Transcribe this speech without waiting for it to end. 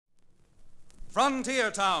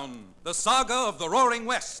Frontier Town, the saga of the Roaring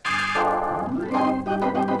West.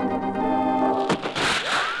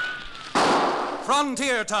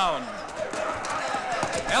 Frontier Town.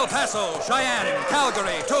 El Paso, Cheyenne,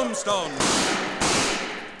 Calgary, Tombstone.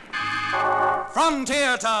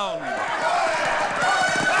 Frontier Town.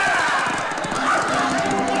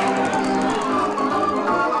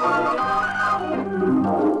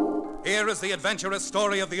 Here is the adventurous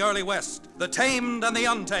story of the early West, the tamed and the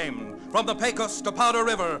untamed. From the Pecos to Powder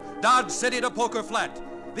River, Dodge City to Poker Flat.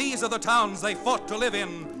 These are the towns they fought to live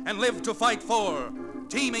in and lived to fight for.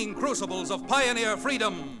 Teeming crucibles of pioneer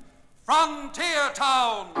freedom. Frontier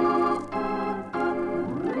Town!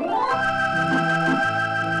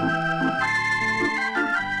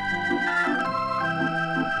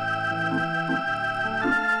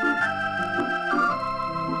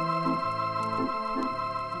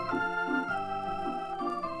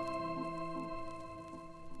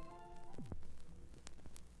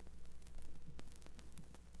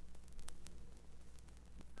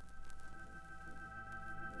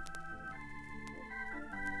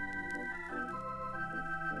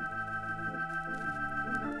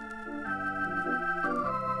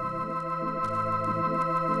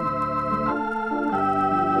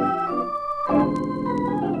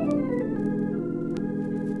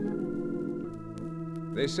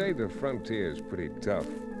 They say the frontier's pretty tough,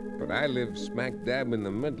 but I live smack dab in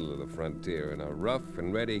the middle of the frontier in a rough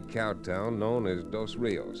and ready cow town known as Dos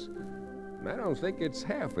Rios. And I don't think it's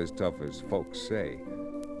half as tough as folks say.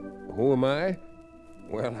 Who am I?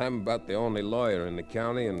 Well, I'm about the only lawyer in the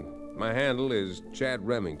county, and my handle is Chad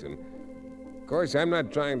Remington. Of course, I'm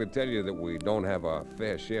not trying to tell you that we don't have our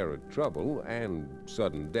fair share of trouble and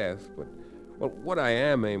sudden death, but well, what I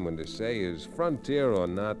am aiming to say is, frontier or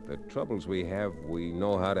not, the troubles we have, we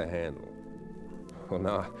know how to handle. Well,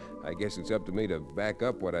 now, I guess it's up to me to back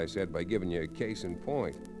up what I said by giving you a case in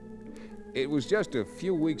point. It was just a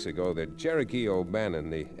few weeks ago that Cherokee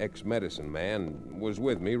O'Bannon, the ex-medicine man, was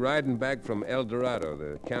with me riding back from El Dorado,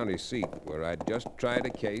 the county seat, where I'd just tried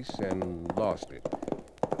a case and lost it.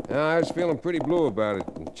 Now, I was feeling pretty blue about it,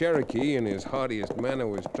 and Cherokee, in his heartiest manner,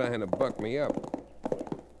 was trying to buck me up.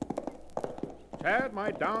 Chad, my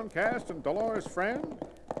downcast and dolorous friend,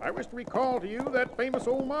 I wish to recall to you that famous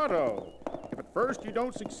old motto. If at first you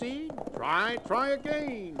don't succeed, try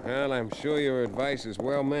again. Well, I'm sure your advice is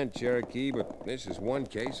well meant, Cherokee, but this is one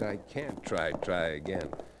case I can't try again.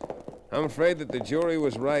 I'm afraid that the jury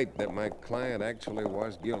was right, that my client actually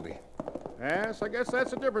was guilty. Yes, I guess that's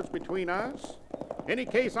the difference between us. Any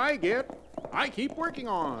case I get, I keep working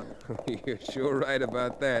on. You're sure right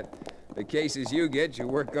about that. The cases you get, you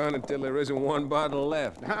work on until there isn't one bottle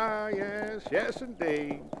left. Ah, yes,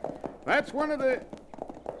 indeed. That's one of the...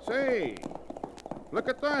 Say, look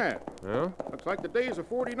at that. Huh? Looks like the days of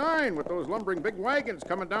 '49 with those lumbering big wagons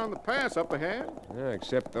coming down the pass up ahead. Yeah,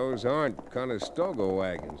 except those aren't Conestoga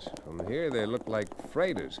wagons. From here, they look like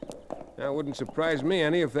freighters. Now, it wouldn't surprise me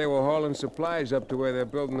any if they were hauling supplies up to where they're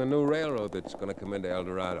building the new railroad that's going to come into El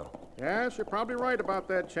Dorado. Yes, you're probably right about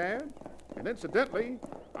that, Chad. And incidentally,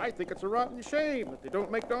 I think it's a rotten shame that they don't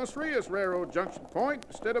make Dos Rios Railroad junction point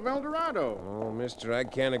instead of El Dorado. Oh, mister, I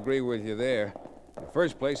can't agree with you there. In the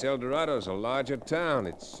first place, El Dorado's a larger town.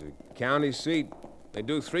 It's a county seat. They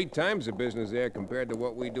do 3 times the business there compared to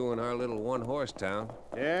what we do in our little one-horse town.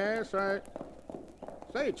 Yes,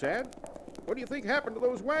 Say, Chad, what do you think happened to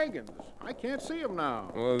those wagons? I can't see them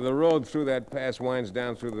now. Well, the road through that pass winds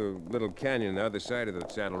down through the little canyon on the other side of the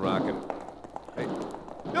Saddle Rock, and... Hey,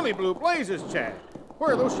 Billy Blue Blazes, Chad.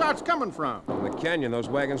 Where are those shots coming from? From the canyon those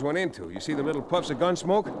wagons went into. You see the little puffs of gun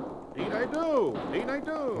smoke? Indeed I do.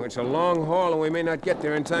 Well, it's a long haul, and we may not get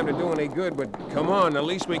there in time to do any good, but come on, the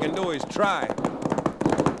least we can do is try.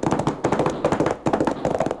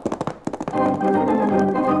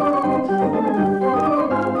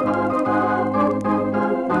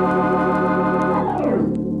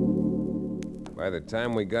 By the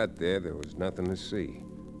time we got there was nothing to see.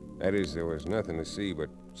 That is, there was nothing to see but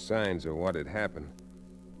signs of what had happened.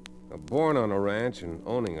 Born on a ranch and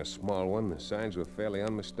owning a small one, the signs were fairly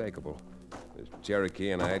unmistakable. As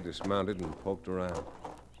Cherokee and I dismounted and poked around.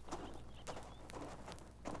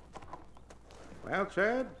 Well,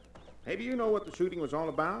 Chad, maybe you know what the shooting was all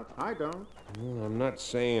about. I don't. Well, I'm not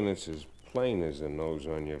saying it's as plain as the nose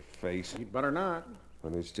on your face. You'd better not.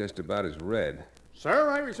 But it's just about as red.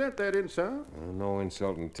 Sir, I resent that insult. No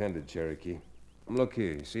insult intended, Cherokee. Look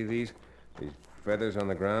here, you see these feathers on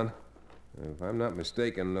the ground? If I'm not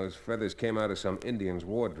mistaken, those feathers came out of some Indian's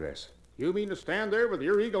war dress. You mean to stand there with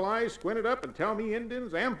your eagle eyes squinted up and tell me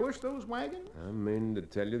Indians ambushed those wagons? I mean to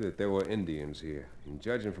tell you that there were Indians here. And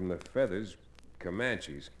judging from the feathers,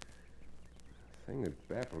 Comanches. The thing that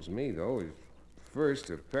baffles me, though, is first,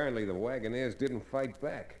 apparently the wagoners didn't fight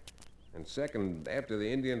back. And second, after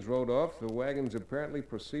the Indians rode off, the wagons apparently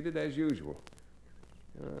proceeded as usual.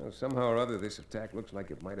 Somehow or other, this attack looks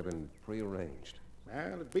like it might have been prearranged.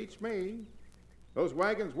 Well, it beats me. Those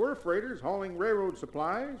wagons were freighters hauling railroad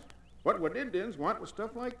supplies. What would Indians want with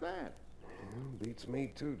stuff like that? Beats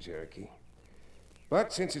me too, Cherokee.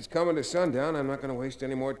 But since it's coming to sundown, I'm not going to waste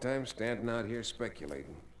any more time standing out here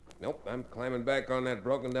speculating. Nope, I'm climbing back on that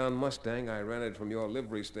broken-down Mustang I rented from your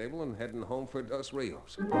livery stable and heading home for Dos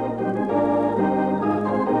Rios.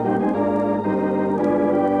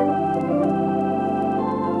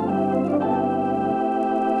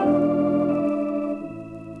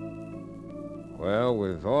 Well,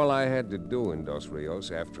 with all I had to do in Dos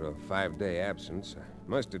Rios after a 5-day absence, I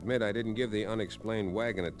must admit I didn't give the unexplained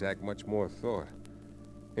wagon attack much more thought.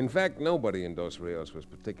 In fact, nobody in Dos Rios was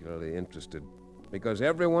particularly interested, because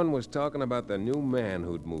everyone was talking about the new man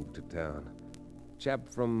who'd moved to town. Chap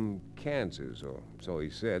from Kansas, or so he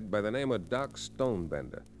said, by the name of Doc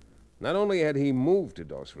Stonebender. Not only had he moved to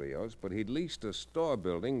Dos Rios, but he'd leased a store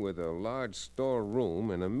building with a large store room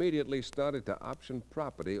and immediately started to option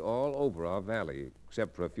property all over our valley,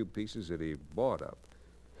 except for a few pieces that he bought up.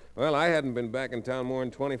 Well, I hadn't been back in town more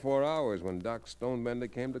than 24 hours when Doc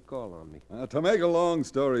Stonebender came to call on me. To make a long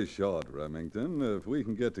story short, Remington, if we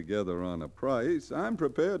can get together on a price, I'm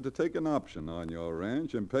prepared to take an option on your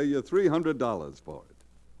ranch and pay you $300 for it.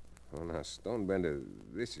 Well, now, Stonebender,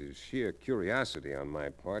 this is sheer curiosity on my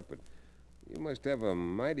part, but you must have a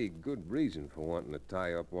mighty good reason for wanting to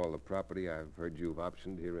tie up all the property I've heard you've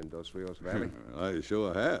optioned here in Dos Rios Valley. I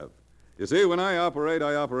sure have. You see, when I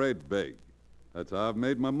operate big. That's how I've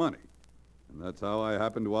made my money. And that's how I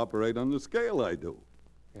happen to operate on the scale I do.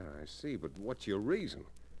 Yeah, I see, but what's your reason?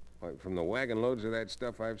 Why, from the wagon loads of that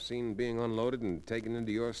stuff I've seen being unloaded and taken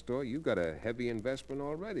into your store, you've got a heavy investment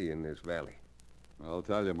already in this valley. I'll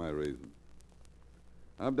tell you my reason.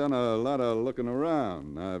 I've done a lot of looking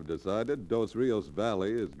around. I've decided Dos Rios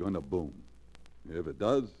Valley is going to boom. If it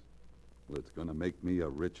does, well, it's going to make me a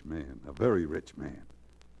rich man, a very rich man.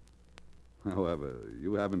 However,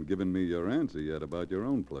 you haven't given me your answer yet about your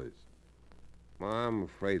own place. Well, I'm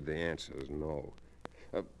afraid the answer is no.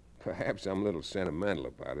 Perhaps I'm a little sentimental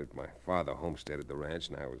about it. My father homesteaded the ranch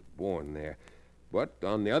and I was born there. But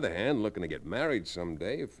on the other hand, looking to get married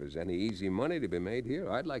someday, if there's any easy money to be made here,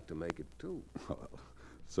 I'd like to make it too. Well,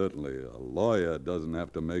 certainly a lawyer doesn't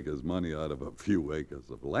have to make his money out of a few acres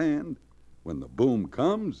of land. When the boom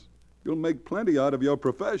comes, you'll make plenty out of your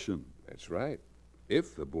profession. That's right,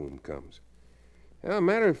 if the boom comes.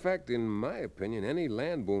 Matter of fact, in my opinion, any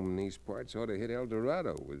land boom in these parts ought to hit El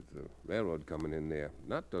Dorado with the railroad coming in there,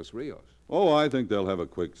 not Dos Rios. Oh, I think they'll have a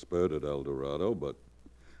quick spurt at El Dorado, but...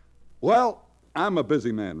 Well, I'm a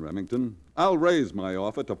busy man, Remington. I'll raise my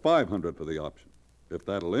offer to $500 for the option, if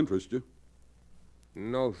that'll interest you.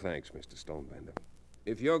 No thanks, Mr. Stonebender.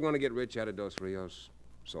 If you're going to get rich out of Dos Rios,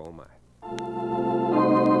 so am I.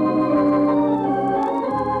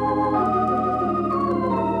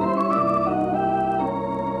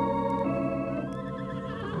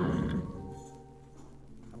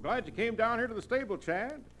 Glad you came down here to the stable,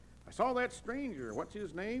 Chad. I saw that stranger, what's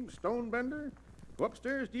his name, Stonebender, go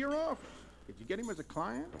upstairs to your office. Did you get him as a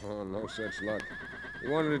client? Oh, no such luck. He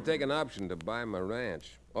wanted to take an option to buy my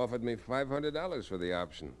ranch. Offered me $500 for the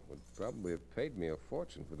option. Would probably have paid me a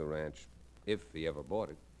fortune for the ranch, if he ever bought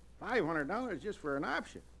it. $500 just for an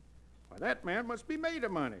option? Why, that man must be made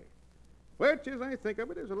of money. Which, as I think of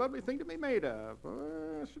it, is a lovely thing to be made of.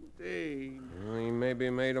 Yes, indeed. Well, he may be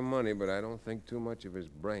made of money, but I don't think too much of his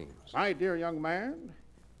brains. My dear young man,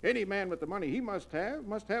 any man with the money he must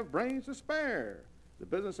have brains to spare. The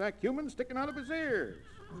business acumen sticking out of his ears.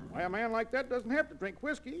 Why, a man like that doesn't have to drink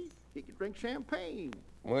whiskey. He can drink champagne.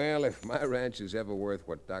 Well, if my ranch is ever worth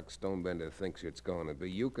what Doc Stonebender thinks it's going to be,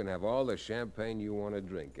 you can have all the champagne you want to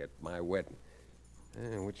drink at my wedding.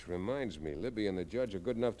 Which reminds me, Libby and the judge are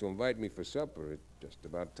good enough to invite me for supper. It's just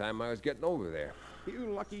about time I was getting over there.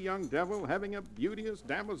 You lucky young devil, having a beauteous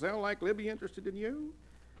damoiselle like Libby interested in you.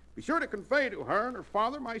 Be sure to convey to her and her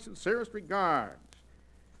father my sincerest regards.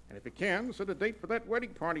 And if you can, set a date for that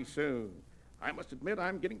wedding party soon. I must admit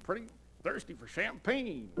I'm getting pretty thirsty for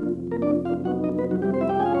champagne.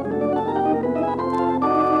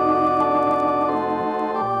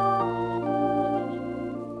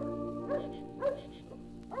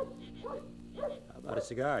 A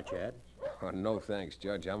cigar, Chad. Oh, no thanks,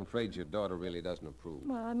 Judge. I'm afraid your daughter really doesn't approve.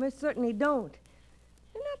 Well, I most certainly don't.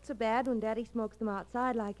 They're not so bad when Daddy smokes them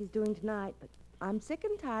outside like he's doing tonight, but I'm sick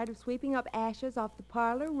and tired of sweeping up ashes off the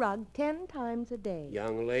parlor rug 10 times a day.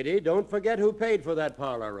 Young lady, don't forget who paid for that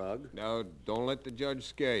parlor rug. Now, don't let the judge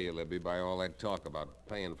scare you, Libby, by all that talk about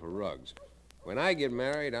paying for rugs. When I get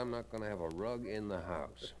married, I'm not going to have a rug in the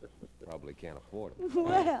house. Probably can't afford it.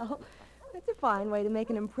 Well, that's a fine way to make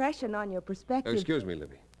an impression on your prospective... Excuse me,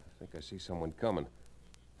 Libby. I think I see someone coming.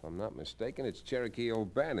 If I'm not mistaken, it's Cherokee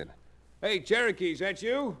O'Bannon. Hey, Cherokee, is that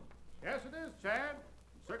you? Yes, it is, Chad.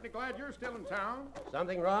 Certainly glad you're still in town.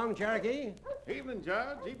 Something wrong, Cherokee? Evening,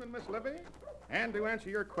 Judge. Evening, Miss Libby. And to answer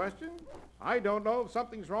your question, I don't know if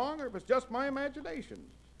something's wrong or if it's just my imagination.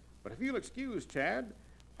 But if you'll excuse Chad,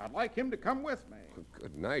 I'd like him to come with me.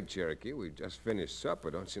 Good night, Cherokee. We've just finished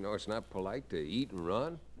supper. Don't you know it's not polite to eat and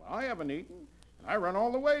run? Well, I haven't eaten, and I run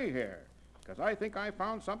all the way here, because I think I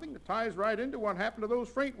found something that ties right into what happened to those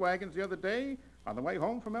freight wagons the other day on the way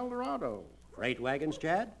home from El Dorado. Freight wagons,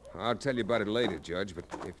 Chad? I'll tell you about it later, Judge, but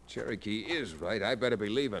if Cherokee is right, I better be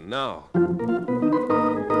leaving now.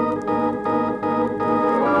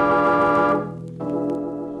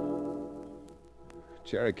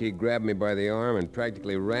 Cherokee grabbed me by the arm and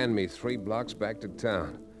practically ran me 3 blocks back to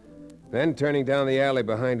town. Then, turning down the alley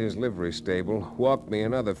behind his livery stable, walked me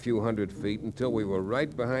another few hundred feet until we were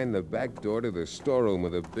right behind the back door to the storeroom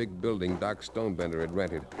of the big building Doc Stonebender had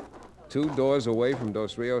rented. 2 doors away from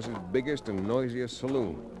Dos Rios' biggest and noisiest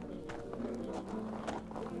saloon.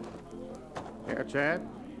 Here, Chad.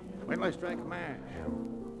 Wait till I strike a match.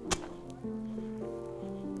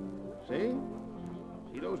 See?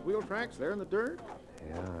 See those wheel tracks there in the dirt?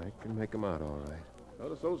 Yeah, I can make 'em out all right.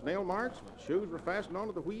 Notice those nail marks where shoes were fastened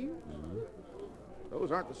onto the wheels? Mm-hmm.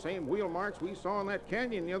 Those aren't the same wheel marks we saw in that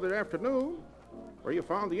canyon the other afternoon. Where you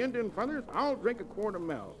found the Indian feathers, I'll drink a quart of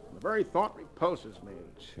milk. The very thought repulses me.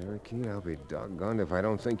 Cherokee, I'll be doggone if I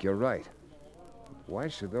don't think you're right. Why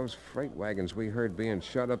should those freight wagons we heard being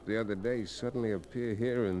shut up the other day suddenly appear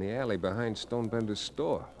here in the alley behind Stonebender's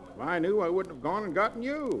store? If I knew, I wouldn't have gone and gotten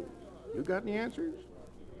you. You got any answers?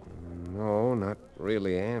 No, not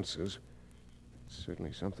really answers. It's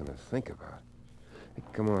certainly something to think about. Hey,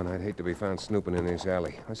 come on, I'd hate to be found snooping in this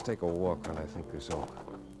alley. Let's take a walk while I think this over.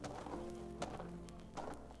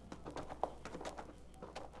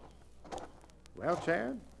 Well,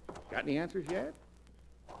 Chad, got any answers yet?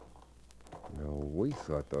 No, we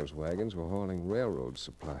thought those wagons were hauling railroad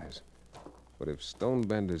supplies. But if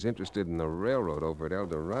Stonebender's interested in the railroad over at El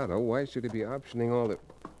Dorado, why should he be optioning all the...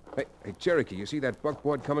 Hey, Cherokee, you see that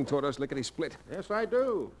buckboard coming toward us lickety-split? Yes, I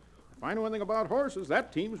do. If I know anything about horses,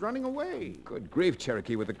 that team's running away. Good grief,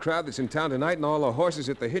 Cherokee. With the crowd that's in town tonight and all the horses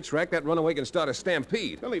at the hitch rack, that runaway can start a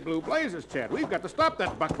stampede. Billy Blue Blazes, Chad. We've got to stop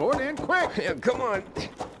that buckboard, and quick. Yeah, come on.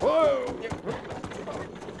 Whoa!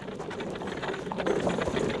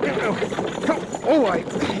 Oh,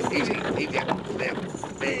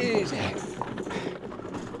 easy.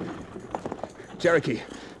 Cherokee,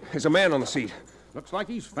 there's a man on the seat. Looks like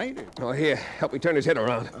he's fainted. Oh, here, help me turn his head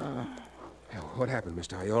around. What happened,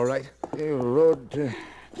 mister? Are you all right? Railroad to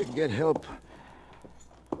get help.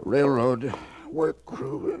 Railroad work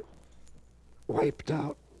crew wiped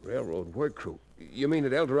out. Railroad work crew? You mean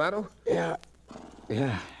at El Dorado? Yeah,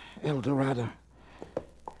 El Dorado.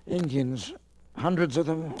 Indians, hundreds of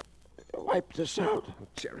them, wiped us out.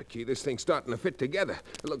 Cherokee, this thing's starting to fit together.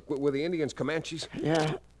 Look, were the Indians Comanches?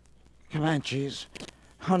 Yeah, Comanches.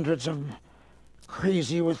 Hundreds of them.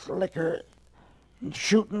 Crazy with liquor and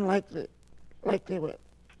shooting like they were.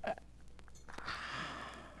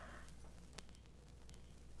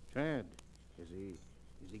 Chad, is he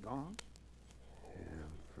gone? Yeah,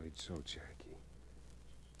 I'm afraid so, Cherokee.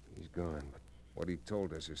 He's gone, but what he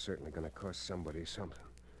told us is certainly going to cost somebody something.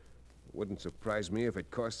 It wouldn't surprise me if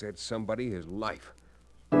it cost that somebody his life.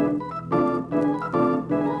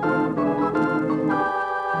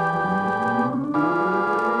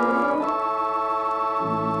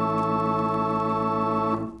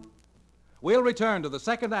 We'll return to the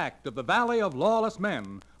second act of The Valley of Lawless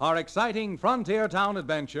Men, our exciting frontier town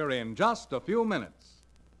adventure, in just a few minutes.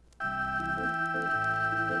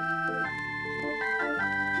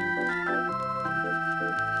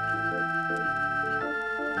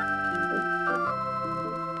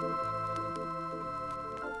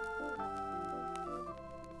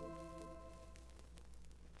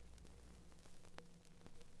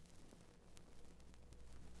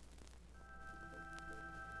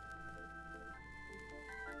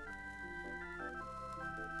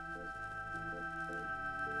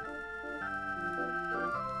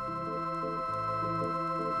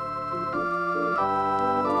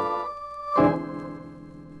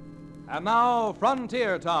 And now,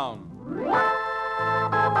 Frontier Town.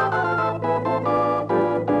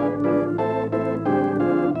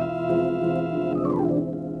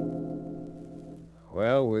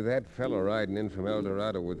 with that fella riding in from El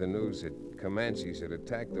Dorado with the news that Comanches had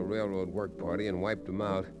attacked the railroad work party and wiped them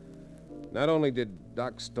out, not only did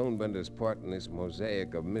Doc Stonebender's part in this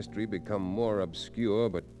mosaic of mystery become more obscure,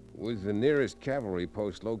 but with the nearest cavalry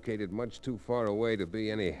post located much too far away to be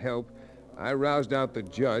any help, I roused out the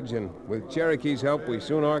judge, and with Cherokee's help, we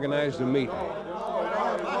soon organized a meeting.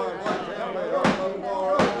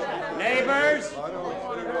 Neighbors,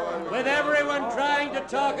 with everyone trying to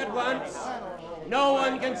talk at once, no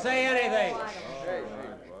one can say anything.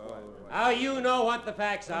 Now you know what the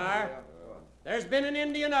facts are. There's been an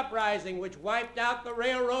Indian uprising which wiped out the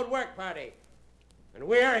railroad work party. And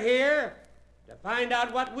we're here to find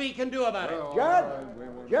out what we can do about it.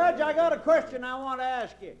 Judge, I got a question I want to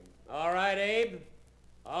ask you. All right, Abe.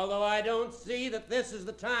 Although I don't see that this is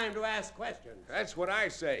the time to ask questions. That's what I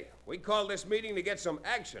say. We called this meeting to get some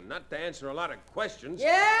action, not to answer a lot of questions.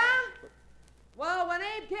 Yeah? Well, when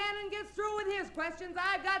Abe Cannon gets through with his questions,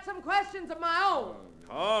 I've got some questions of my own.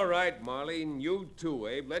 All right, Molly, and you too,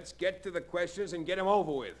 Abe. Let's get to the questions and get them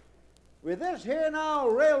over with. With this here now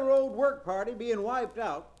railroad work party being wiped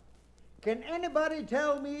out, can anybody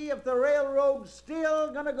tell me if the railroad's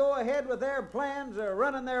still going to go ahead with their plans of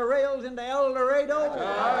running their rails into El Dorado?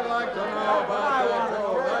 I'd like to know about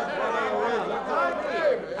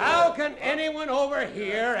that. How can anyone over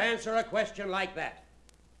here answer a question like that?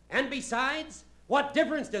 And besides, what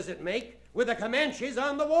difference does it make with the Comanches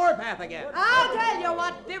on the warpath again? I'll tell you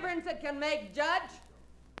what difference it can make, Judge.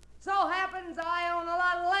 So happens I own a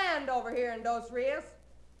lot of land over here in Dos Rios,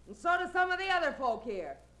 and so do some of the other folk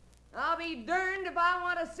here. I'll be darned if I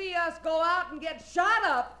want to see us go out and get shot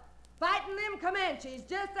up fighting them Comanches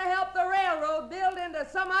just to help the railroad build into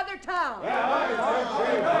some other town.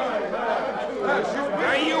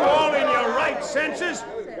 Are you all in your right senses?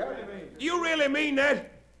 You really mean that?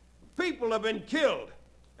 People have been killed,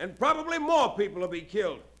 and probably more people will be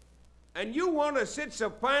killed. And you want to sit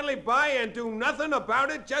supinely by and do nothing about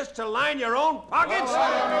it just to line your own pockets?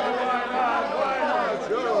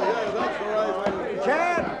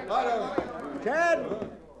 Chad,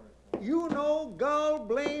 you know gall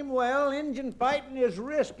blame well Injun fighting is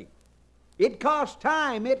risky. It costs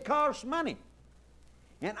time, it costs money.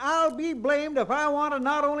 And I'll be blamed if I want to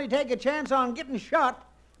not only take a chance on getting shot,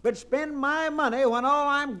 but spend my money when all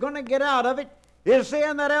I'm going to get out of it is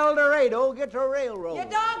seeing that El Dorado gets a railroad. You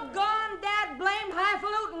doggone dad-blamed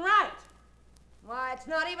highfalutin right. Why, it's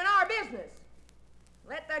not even our business.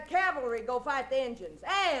 Let the cavalry go fight the Injuns.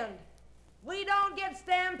 And we don't get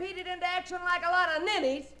stampeded into action like a lot of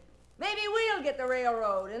ninnies. Maybe we'll get the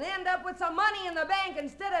railroad and end up with some money in the bank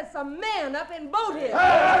instead of some men up in Boat Hill.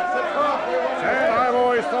 Sad, I've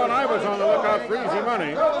always thought I was on the lookout for easy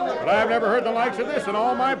money, but I've never heard the likes of this in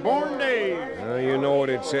all my born days. You know what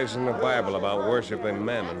it says in the Bible about worshiping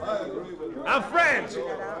mammon.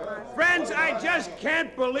 Friends, I just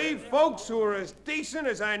can't believe folks who are as decent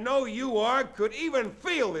as I know you are could even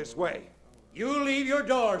feel this way. You leave your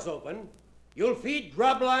doors open. You'll feed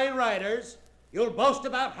grub-line riders. You'll boast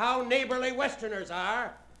about how neighborly Westerners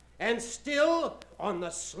are. And still, on the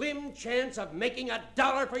slim chance of making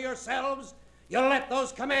 $1 for yourselves, you'll let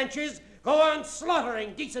those Comanches go on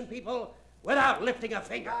slaughtering decent people without lifting a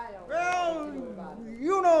finger. Well,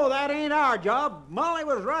 you know that ain't our job. Molly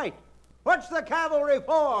was right. What's the cavalry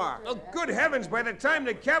for? Oh, good heavens, by the time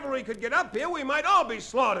the cavalry could get up here, we might all be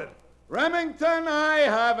slaughtered. Remington, I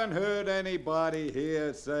haven't heard anybody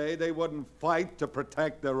here say they wouldn't fight to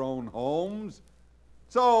protect their own homes.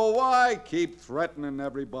 So why keep threatening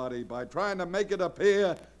everybody by trying to make it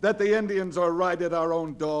appear that the Indians are right at our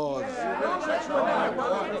own doors?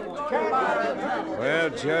 Well,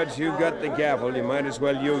 Judge, you got the gavel. You might as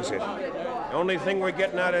well use it. The only thing we're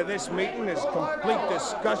getting out of this meeting is complete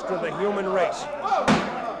disgust of the human race.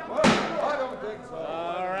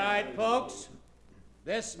 All right, folks.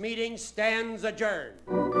 This meeting stands adjourned.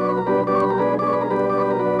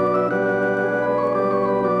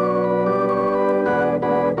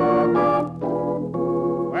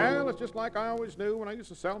 Well, it's just like I always knew when I used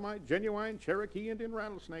to sell my genuine Cherokee Indian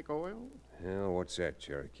rattlesnake oil. Yeah, what's that,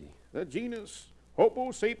 Cherokee? The genus Homo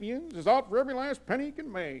sapiens is out for every last penny he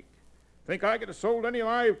can make. Think I could have sold any of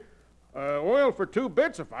my oil for 2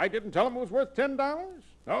 bits if I didn't tell him it was worth $10?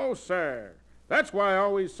 No, sir. That's why I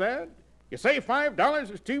always said, you say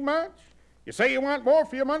 $5 is too much? You say you want more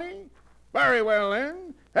for your money? Very well,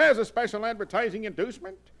 then. As a special advertising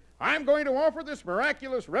inducement, I'm going to offer this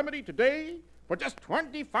miraculous remedy today for just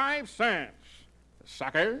 25 cents.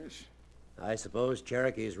 Suckers. I suppose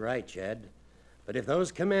Cherokee's right, Chad. But if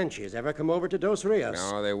those Comanches ever come over to Dos Rios...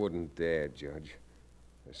 No, they wouldn't dare, Judge.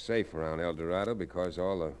 They're safe around El Dorado because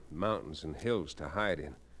all the mountains and hills to hide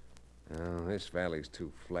in. Oh, this valley's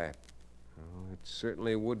too flat. Oh, it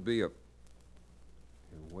certainly would be a...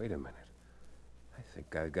 Wait a minute. I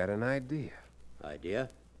think I've got an idea. Idea?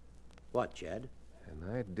 What, Chad? An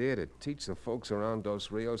idea to teach the folks around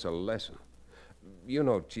Dos Rios a lesson. You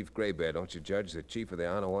know Chief Gray Bear, don't you, Judge, the chief of the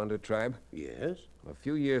Anawanda tribe? Yes? A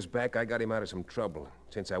few years back, I got him out of some trouble.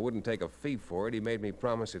 Since I wouldn't take a fee for it, he made me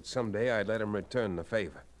promise that someday I'd let him return the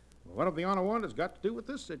favor. Well, what have the Anawandas got to do with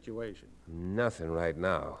this situation? Nothing right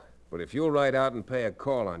now. But if you'll ride out and pay a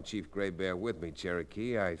call on Chief Gray Bear with me,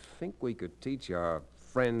 Cherokee, I think we could teach our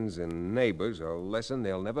friends and neighbors a lesson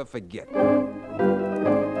they'll never forget.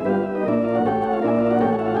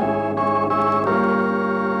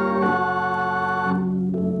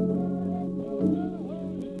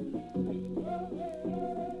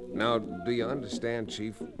 Now, do you understand,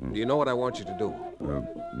 Chief? Do you know what I want you to do?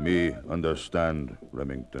 Me understand,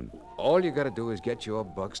 Remington. All you gotta do is get your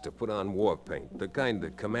bucks to put on war paint, the kind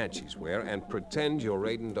the Comanches wear, and pretend you're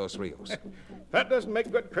raiding Dos Rios. That doesn't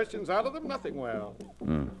make good Christians out of them, nothing well.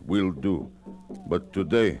 Will do. But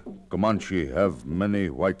today, Comanche have many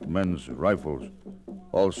white men's rifles.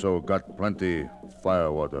 Also got plenty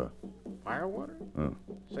firewater. Firewater?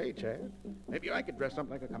 Say, Chad, maybe I could dress up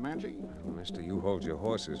like a Comanche. Well, mister, you hold your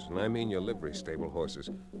horses, and I mean your livery stable horses.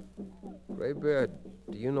 Gray Bear,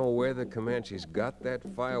 do you know where the Comanches got that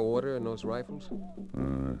firewater and those rifles?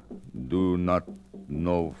 Do not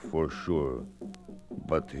know for sure.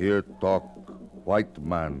 But here talk, white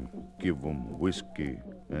man give 'em whiskey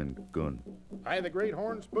and gun. By the great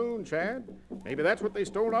horn spoon, Chad. Maybe that's what they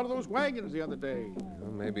stole out of those wagons the other day.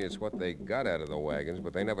 Well, maybe it's what they got out of the wagons,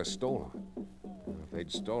 but they never stole them. If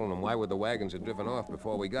they'd stolen them, why would the wagons have driven off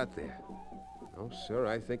before we got there? No, sir,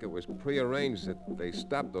 I think it was prearranged that they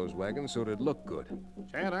stopped those wagons so it'd look good.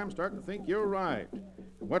 Chad, I'm starting to think you're right.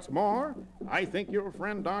 What's more, I think your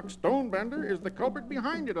friend Doc Stonebender is the culprit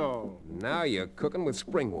behind it all. Now you're cooking with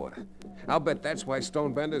spring water. I'll bet that's why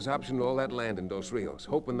Stonebender's optioned all that land in Dos Rios,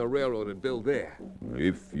 hoping the railroad would build there.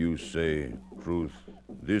 If you say truth,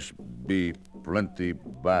 this be plenty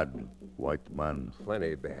bad, white man.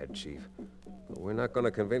 Plenty bad, Chief. But we're not going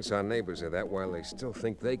to convince our neighbors of that while they still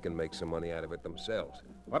think they can make some money out of it themselves.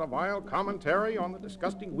 What a vile commentary on the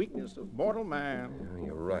disgusting weakness of mortal man. Yeah,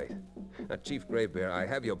 you're right. Now, Chief Gray Bear, I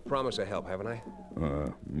have your promise of help, haven't I?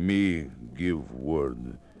 Me give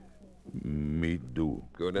word. Me do.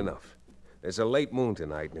 Good enough. There's a late moon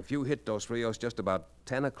tonight, and if you hit Dos Rios just about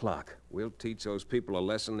 10 o'clock, we'll teach those people a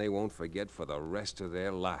lesson they won't forget for the rest of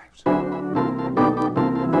their lives.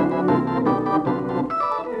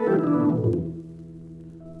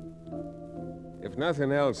 If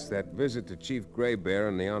nothing else, that visit to Chief Gray Bear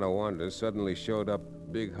and the Anawandas suddenly showed up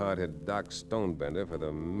big-hearted Doc Stonebender for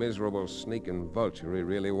the miserable sneaking vulture he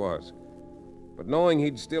really was. But knowing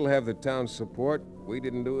he'd still have the town's support, we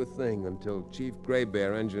didn't do a thing until Chief Gray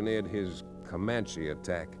Bear engineered his Comanche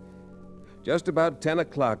attack. Just about 10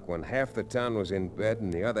 o'clock, when half the town was in bed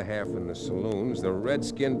and the other half in the saloons, the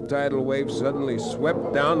red-skinned tidal wave suddenly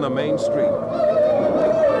swept down the main street.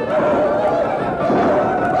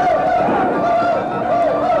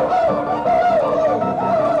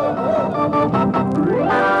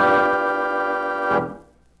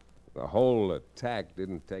 The whole attack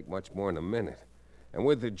didn't take much more than a minute. And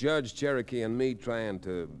with the judge, Cherokee, and me trying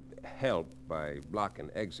to help by blocking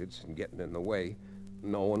exits and getting in the way,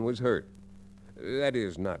 no one was hurt. That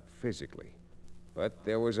is, not physically. But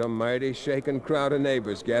there was a mighty shaken crowd of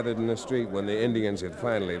neighbors gathered in the street when the Indians had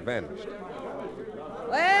finally vanished.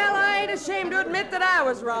 Well, I ain't ashamed to admit that I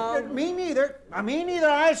was wrong. Me neither.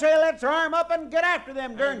 I say let's arm up and get after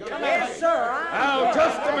them darn Comanches. Yes, sir. Now,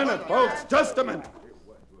 just a minute, folks, just a minute.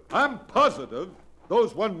 I'm positive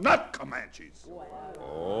those were not Comanches.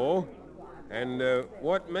 Oh? And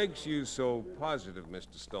what makes you so positive,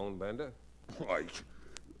 Mr. Stonebender? Why,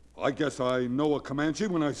 I guess I know a Comanche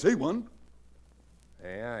when I see one.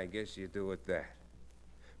 Yeah, I guess you do at that.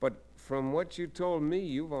 But from what you told me,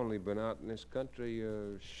 you've only been out in this country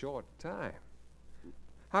a short time.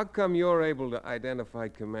 How come you're able to identify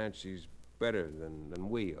Comanches better than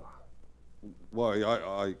we are? Why,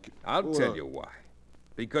 I'll tell you why.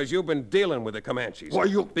 Because you've been dealing with the Comanches. Why,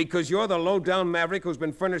 you... Because you're the low-down maverick who's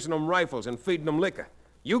been furnishing them rifles and feeding them liquor.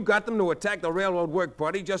 You got them to attack the railroad work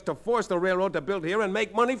party just to force the railroad to build here and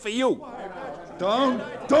make money for you.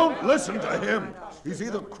 Don't listen to him. He's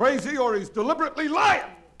either crazy or he's deliberately lying.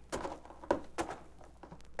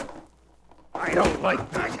 I don't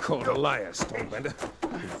like being called a liar, Stonebender.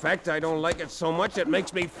 In fact, I don't like it so much it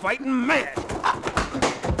makes me fighting mad.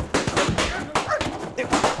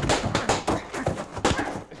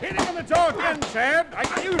 Hit him in the jaw again, Chad. I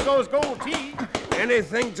can use those gold teeth.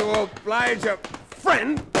 Anything to oblige a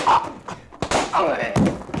friend.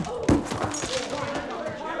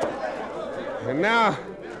 And now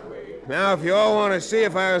if you all want to see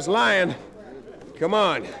if I was lying, come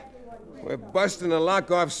on. We're busting the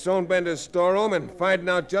lock off Stonebender's storeroom and finding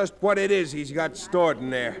out just what it is he's got stored in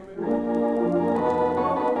there.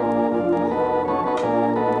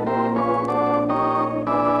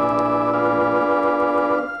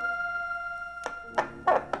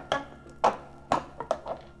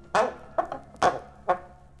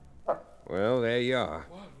 Well, there you are.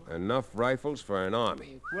 Enough rifles for an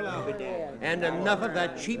army. Well, I'll be damned. And enough of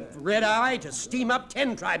that cheap red-eye to steam up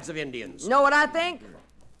 10 tribes of Indians. Know what I think?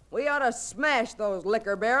 We ought to smash those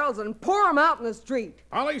liquor barrels and pour them out in the street.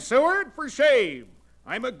 Polly Seward, for shame.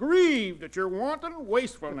 I'm aggrieved at your wanton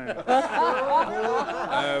wastefulness.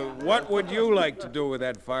 What would you like to do with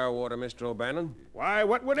that firewater, Mr. O'Bannon? Why,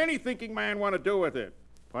 what would any thinking man want to do with it?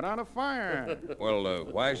 Put out a fire. Well,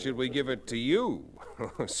 why should we give it to you?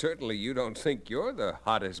 Certainly you don't think you're the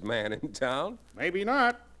hottest man in town. Maybe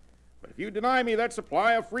not. But if you deny me that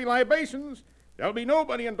supply of free libations, there'll be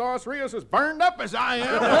nobody in Dos Rios as burned up as I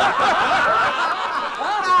am.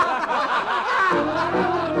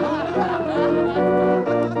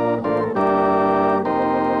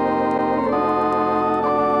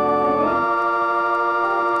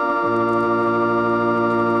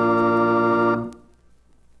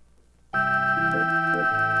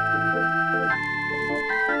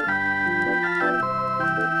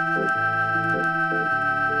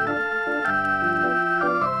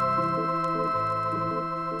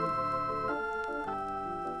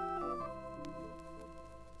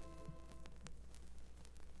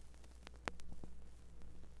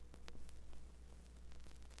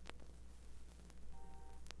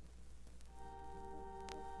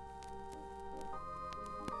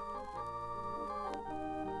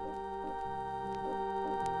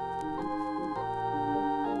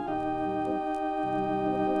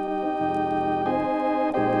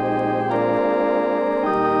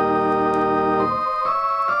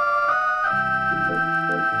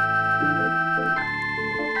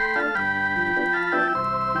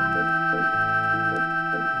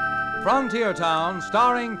 Frontier Town,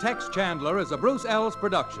 starring Tex Chandler, is a Bruce Ells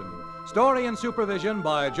production. Story and supervision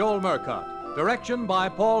by Joel Murcott. Direction by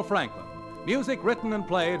Paul Franklin. Music written and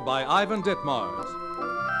played by Ivan Ditmars.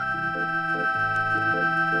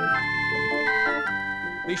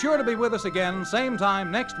 Be sure to be with us again, same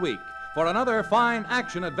time next week, for another fine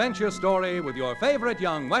action-adventure story with your favorite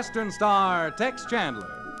young Western star, Tex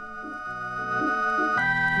Chandler.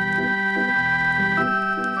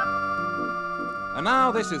 And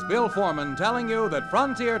now this is Bill Foreman telling you that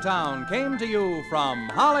Frontier Town came to you from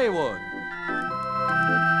Hollywood.